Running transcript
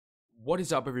What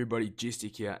is up, everybody?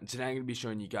 Gistic here, and today I'm going to be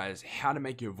showing you guys how to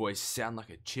make your voice sound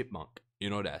like a chipmunk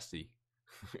in Audacity.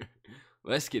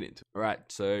 Let's get into it. Alright,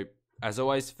 so as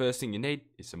always, first thing you need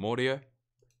is some audio.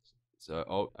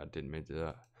 So, I didn't mean to do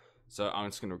that. So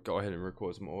I'm just going to go ahead and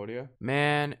record some audio.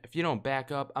 Man, if you don't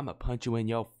back up, I'm going to punch you in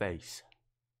your face.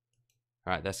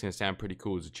 Alright, that's going to sound pretty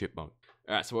cool as a chipmunk.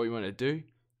 Alright, so what you want to do,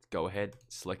 go ahead,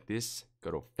 select this, go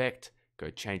to Effect,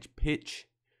 go change pitch.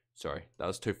 Sorry, that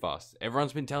was too fast.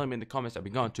 Everyone's been telling me in the comments I've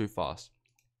been going too fast.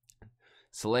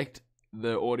 Select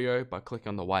the audio by clicking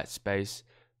on the white space.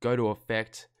 Go to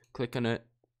Effect, click on it.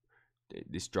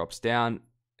 This drops down,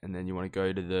 and then you want to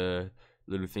go to the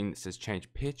little thing that says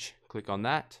change pitch. Click on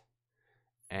that,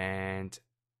 and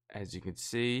as you can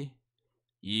see,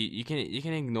 you can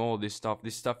ignore this stuff.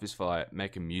 This stuff is for like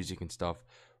making music and stuff.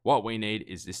 What we need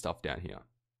is this stuff down here.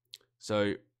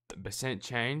 So percent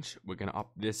change, we're going to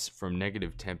up this from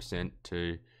negative 10%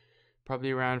 to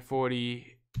probably around 45%.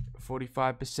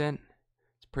 Let's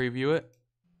preview it.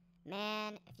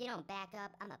 Man, if you don't back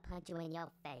up, I'm gonna punch you in your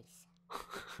face.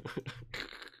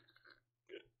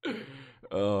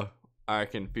 I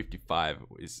reckon 55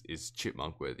 is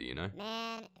chipmunk worthy, you know?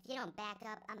 Man, if you don't back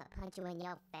up, I'm gonna punch you in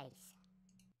your face.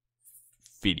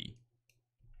 50.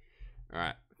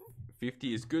 Alright,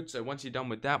 50 is good. So once you're done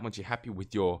with that, once you're happy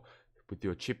with your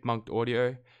chipmunk audio,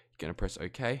 you're gonna press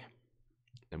OK.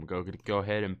 Then we're gonna go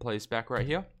ahead and play this back right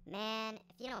here. Man,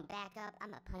 if you don't back up, I'm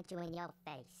gonna punch you in your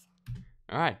face.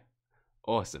 Alright,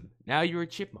 awesome. Now you're a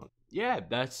chipmunk. Yeah,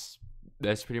 that's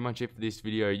pretty much it for this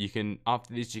video. You can,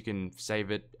 after this, you can save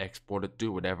it, export it,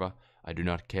 do whatever. I do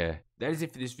not care. That is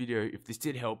it for this video. If this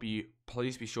did help you,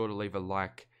 please be sure to leave a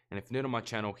like. And if you're new to my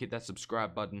channel, hit that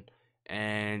subscribe button.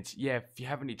 And yeah, if you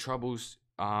have any troubles,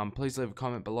 please leave a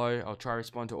comment below. I'll try to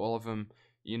respond to all of them.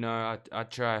 You know, I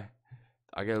try.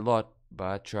 I get a lot, but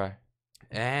I try.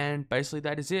 And basically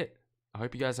that is it. I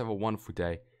hope you guys have a wonderful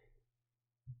day.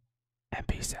 And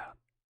peace out.